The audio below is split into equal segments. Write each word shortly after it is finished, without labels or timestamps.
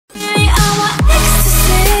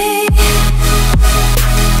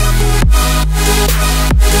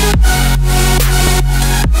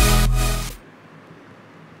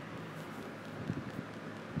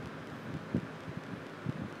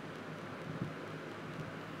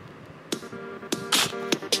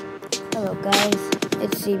So guys,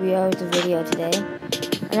 it's CBO with the video today,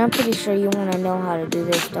 and I'm pretty sure you want to know how to do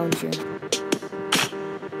this, don't you?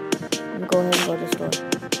 Go ahead and go to the store.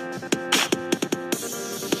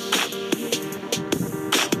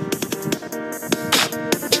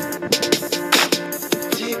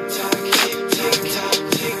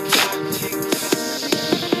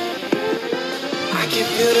 I can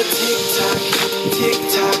feel the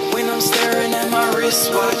tick-tock when I'm staring at my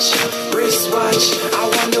wristwatch. I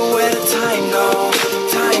wonder where the time go.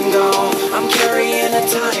 I'm carrying a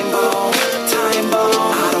time bomb.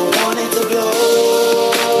 I don't want it to blow.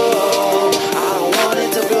 I don't want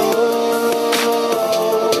it to blow.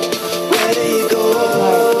 Where do you go?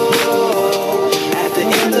 At the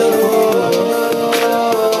end of the road.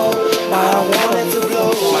 I don't want it to blow.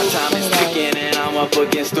 My time is ticking and I'm up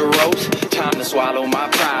against the ropes. Time to swallow my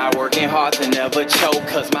pride, working hard to never choke.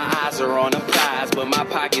 Cause my eyes are on a prize, but my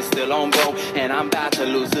pocket's still on broke. And I'm about to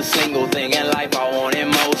lose a single thing in life I wanted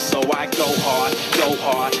most. So I go hard,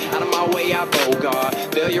 out of my way I bogart.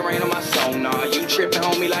 Failure ain't on my sonar, you tripping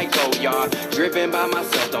homie like Goyard. Driven by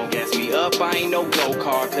myself, don't gas me up, I ain't no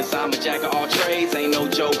go-kart. Cause I'm a jack of all trades, ain't no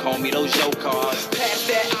joke homie, those your cars. Past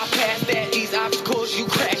that, I pass that, these obstacles you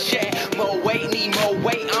crash at. More weight, need more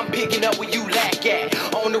weight, I'm picking up where you lack at.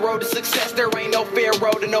 On the road to success, there ain't no fair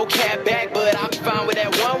road and no cab back. But I'm fine with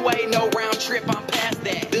that one way, no round trip, I'm past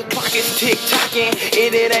that. The clock is tick-tocking,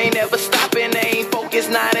 it ain't never stopping. They ain't focused,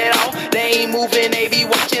 not at all. They ain't moving, they be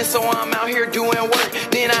watching. So I'm out here doing work,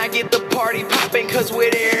 then I get the party popping. Cause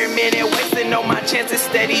with every minute wasting, know my chances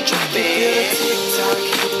steady dropping.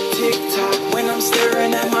 Tick-tock, when I'm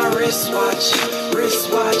staring at my wristwatch.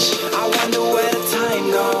 I wonder where the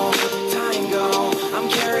time go. I'm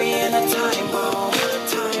carrying a time bomb.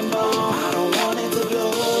 I don't want it to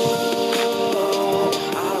blow.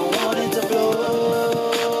 I don't want it to blow.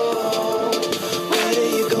 Where do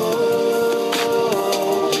you go?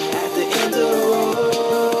 At the end of the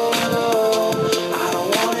road. I don't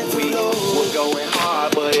want it to blow. We were going hard,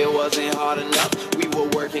 but it wasn't hard enough. We were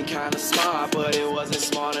working kinda smart, but it wasn't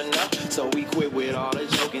smart enough. So we quit with all the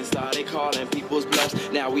joking, started calling people's bluffs.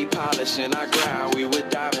 Now we polishing our grind, we were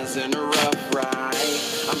diamonds in the rough, right?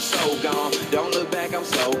 I'm so gone, don't look back, I'm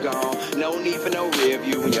so gone. No need for no rear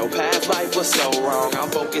view, when your past life was so wrong. I'm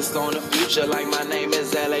focused on the future like my name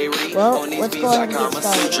is L.A. Reid. On these beats I come a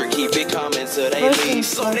suture, keep it coming till they leave.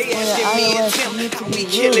 So they asking me and Tim, how we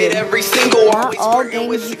kill it every single one. Not all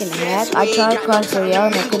games you can hack. I tried Clash Royale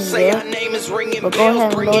and I couldn't do it. But go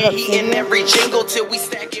ahead and load up Cydia. Every jingle till we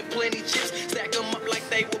stack it plenty chips, stack them up like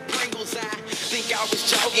they were Pringles. I think I was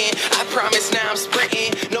jogging, I promise now I'm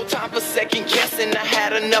sprinting. No time for second guessing, I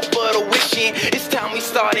had enough of the wishing. It's time we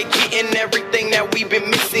started getting everything that we've been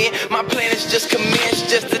missing. My plan is just commenced,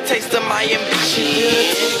 just a taste of my ambition.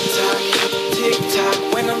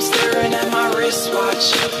 Tick-tock, when I'm staring at my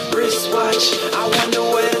wristwatch. I wonder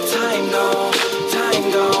where the time go.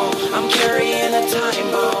 I'm carrying a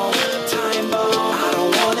time bomb. I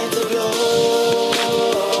don't want it to blow.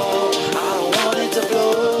 I don't want it to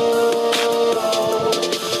blow.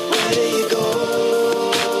 Where do you go?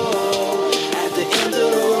 At the end of the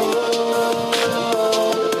road.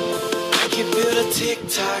 I can feel the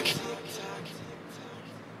tick-tock.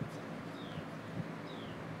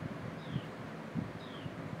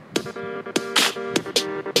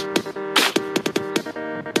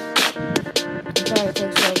 I'm sorry it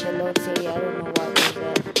takes so long to load Cydia. I don't know why it does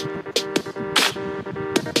that.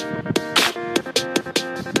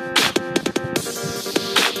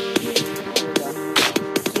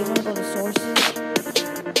 You want to go to sources?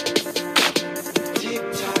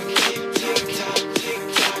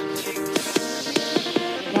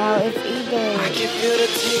 Now it's either. I can feel the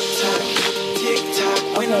tick-tock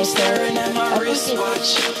when I'm staring at my wristwatch.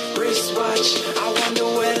 I wonder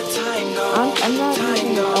where the time go. I'm not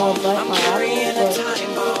using but my carrying a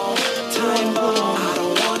Apple, time bomb. I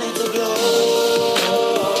don't want it to blow.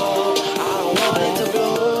 I don't want it to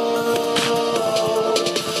blow.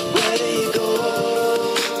 Where do you go?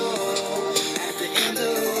 At the end of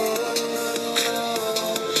the road.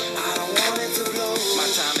 I don't want it to blow. My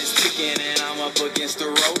time is ticking and I'm up against the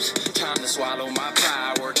ropes. Time to swallow my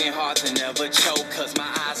pride, working hard to never choke. Cause my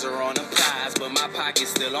eyes are on a prize, but my pocket's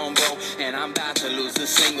still on broke. And I'm about to lose a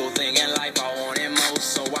single thing in life I wanted most.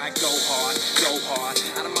 So I go hard,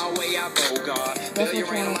 out of my way I bogart.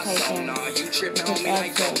 Failure ain't on my sonar, you tripping on me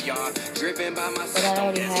like Goyard. Driven by myself,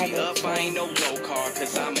 don't gas me up, I ain't no go-kart.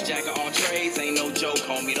 Cause I'm a jack of all trades, ain't no joke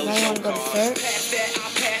homie, those your cars. Past that, I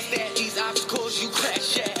pass that, these obstacles you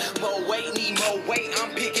crash at. More weight, need more weight,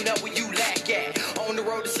 I'm picking up where you lack at. On the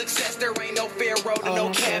road to success, there ain't no fair road and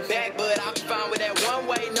no cab back. But I'm fine with that one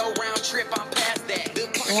way, no round trip, I'm past that.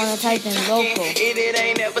 wanna type in local. It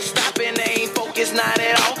ain't never stopping, they ain't focused, not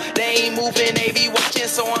at all. They ain't moving, they be watching,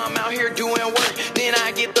 so I'm out here doing work. Then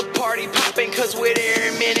I get the party popping, cause with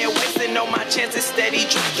every minute wasting, know my chances steady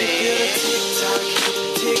dropping. Feel the tick-tock,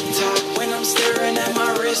 tick-tock, when I'm staring at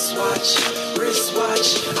my wristwatch.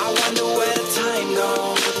 I wonder where the time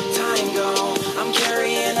go, time go. I'm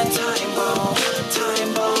carrying a time bomb,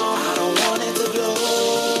 time bomb. I don't want it to blow,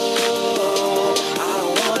 I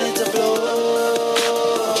don't want it to blow.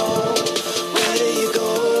 Where do you go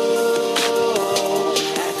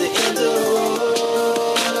at the end of the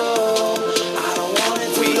road? I don't want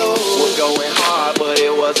it to blow. We were going hard, but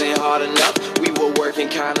it wasn't hard enough. We were working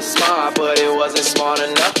kinda smart, but it wasn't smart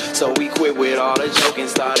enough. So we quit with all the joking,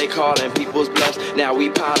 started calling people's bluffs. Now we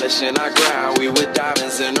polishing our grind, we with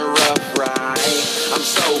diamonds in the rough, right? I'm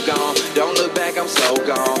so gone, don't look back, I'm so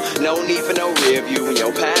gone. No need for no review, when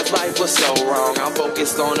your past life was so wrong. I'm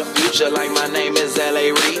focused on the future like my name is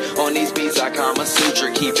L.A. Reid. On these beats I Kama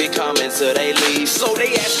Sutra, keep it coming till they leave. So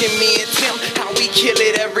they asking me and Tim how we kill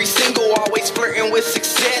it every single, always flirting with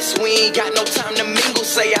success. We ain't got no time to mingle,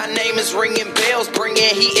 say our name is ringing bells,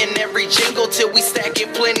 bringing heat in every jingle till we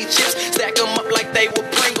stacking plenty chips, stack them up like they were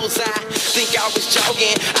Pringles. I think I was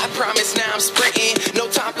jogging, I promise now I'm sprinting. No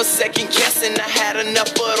time for second guessing, I had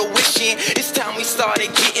enough of the wishing. It's time we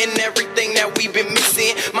started getting everything that we've been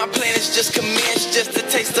missing. My plan is just commenced, just a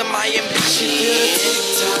taste of my ambition.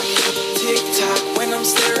 Tick-tock, tick-tock, when I'm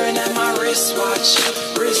staring at my wristwatch.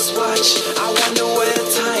 I wonder where the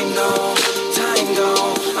time go, time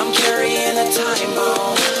go. I'm carrying a time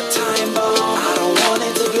bomb, time bomb. I don't want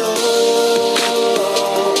it to blow,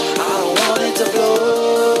 I don't want it to blow.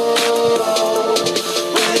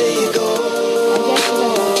 Where do you go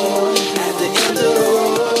at the end of the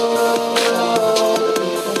road?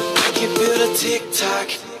 I can feel the tick-tock.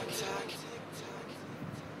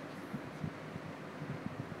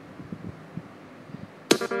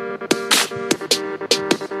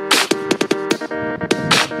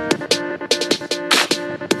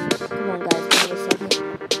 Come on, guys, give me a second.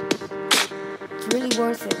 It's really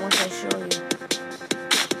worth it once I show you.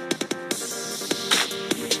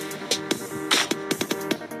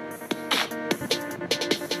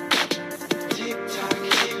 Tick-tock,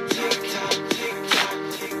 tick-tock, tick-tock,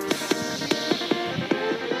 tick-tock.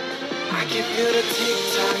 I can feel the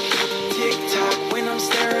tick-tock, tick-tock, when I'm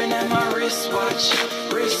staring at my wristwatch.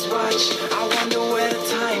 I wonder where the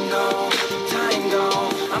time go, time go.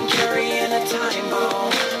 I'm carrying a time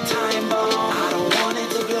bomb, time bomb. I don't want it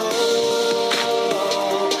to blow,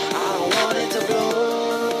 I don't want it to blow.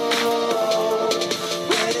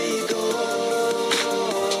 Where do you go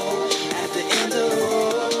at the end of the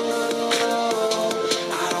road?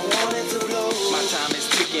 I don't want it to blow. My time is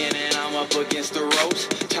ticking and I'm up against the ropes.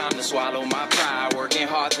 Time to swallow my pride, working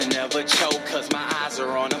hard to never choke. Cause my eyes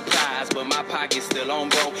are on the prize, but my pocket's still on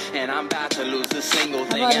broke. And I'm about to lose the single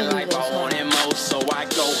thing in life I want it most. So I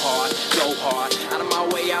go hard, out of my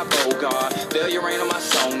way I bogart. Failure ain't on my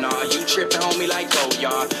sonar, you tripping homie like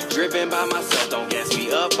Boyard. Driven by myself, don't gas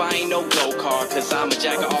me up, I ain't no go-kart. Cause I'm a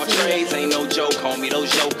jack of all trades, ain't no joke homie,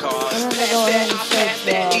 those joke cars. Past that, I pass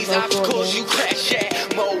that, these obstacles you crash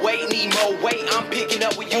at. More weight, need more weight, I'm picking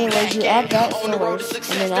up with you. Anyways, you add that on the road to source,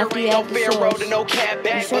 success, and then after there you ain't no add the fair road source, and no cab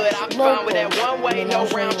back. you But search I'm fine with that local, one way, and no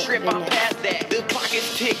then round I'll show trip, you what I'm to do past that. The clock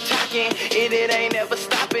is tick-tocking, it ain't never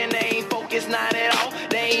stopping. They ain't focused, not at all.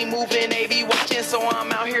 They ain't moving, they be watching, so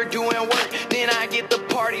I'm out here doing work. Then I get the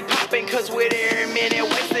party popping, cause with every minute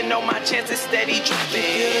wasting, know my chances steady dropping.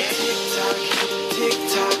 Feel the tick-tock,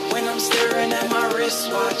 tick-tock, when I'm staring at my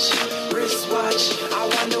wristwatch. I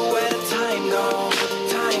wonder where the time go,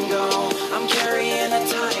 time go. I'm carrying a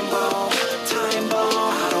time bomb, time bomb.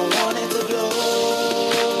 I don't want it to blow,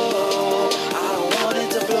 I don't want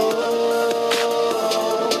it to blow.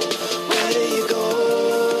 Where do you go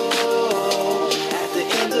at the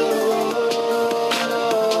end of the road?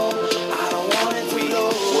 I don't want it to blow.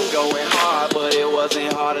 We're going hard, but it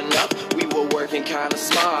wasn't hard enough. We were working kinda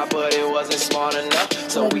smart, but it wasn't smart enough.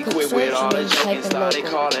 So we quit with all the joking, started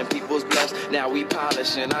calling people's bluffs. Now we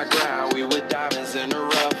polishing our grind, we with diamonds in the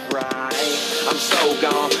rough, right? I'm so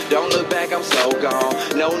gone, don't look back, I'm so gone.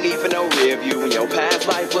 No need for no review, when your past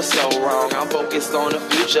life was so wrong. I'm focused on the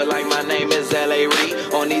future like my name is L.A. Reid.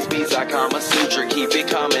 On these beats I Kama Sutra, keep it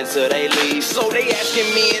coming till they leave. So they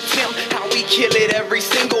asking me and Tim how we kill it every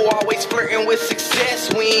single, always flirting with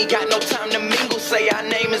success. We ain't got no time to mingle, say our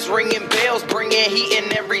name is ringing bells, bringing heat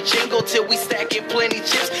in every jingle till we stacking plenty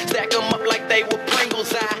chips, Stack them up like they were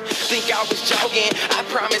Pringles. I think I was jogging, I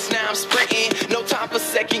promise now I'm sprinting. No time for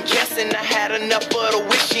second guessing, I had enough of the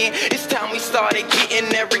wishing. It's time we started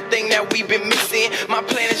getting everything that we've been missing. My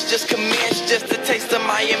plan is just commenced, just a taste of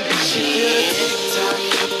my ambition. Tick-tock,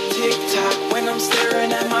 tick-tock, when I'm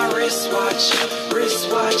staring at my wristwatch.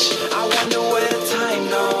 I wonder where the time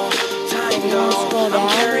go. I'm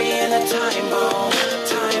carrying a time bomb.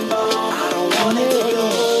 I don't want it to go.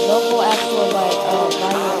 Local actual by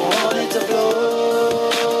I don't want it to blow.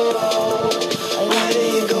 Where do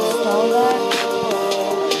you go? Install that.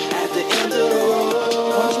 At the end of the road.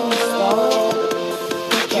 Once you install it,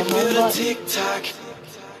 click the home button. Tick-tock.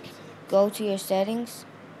 Go to your settings.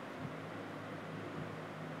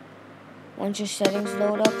 Once your settings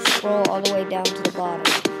load up, scroll all the way down to the bottom.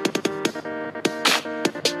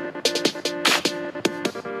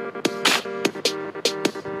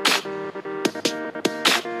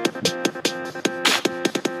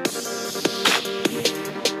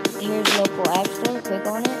 Here's local app store, click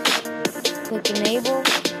on it, click enable,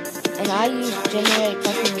 and I use generate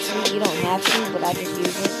custom receipt. You don't have to, but I just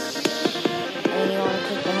use it. And you want to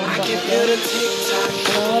click the home button again.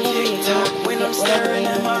 And whatever you do, whatever game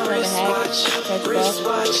you're trying to hack, check it out.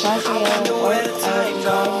 Cydia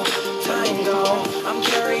or I'm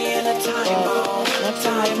carrying a time bomb. Next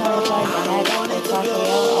time I try to find the hack or Cydia,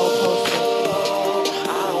 I'll post it.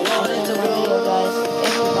 That's the video, guys.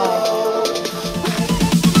 Thank you, bye.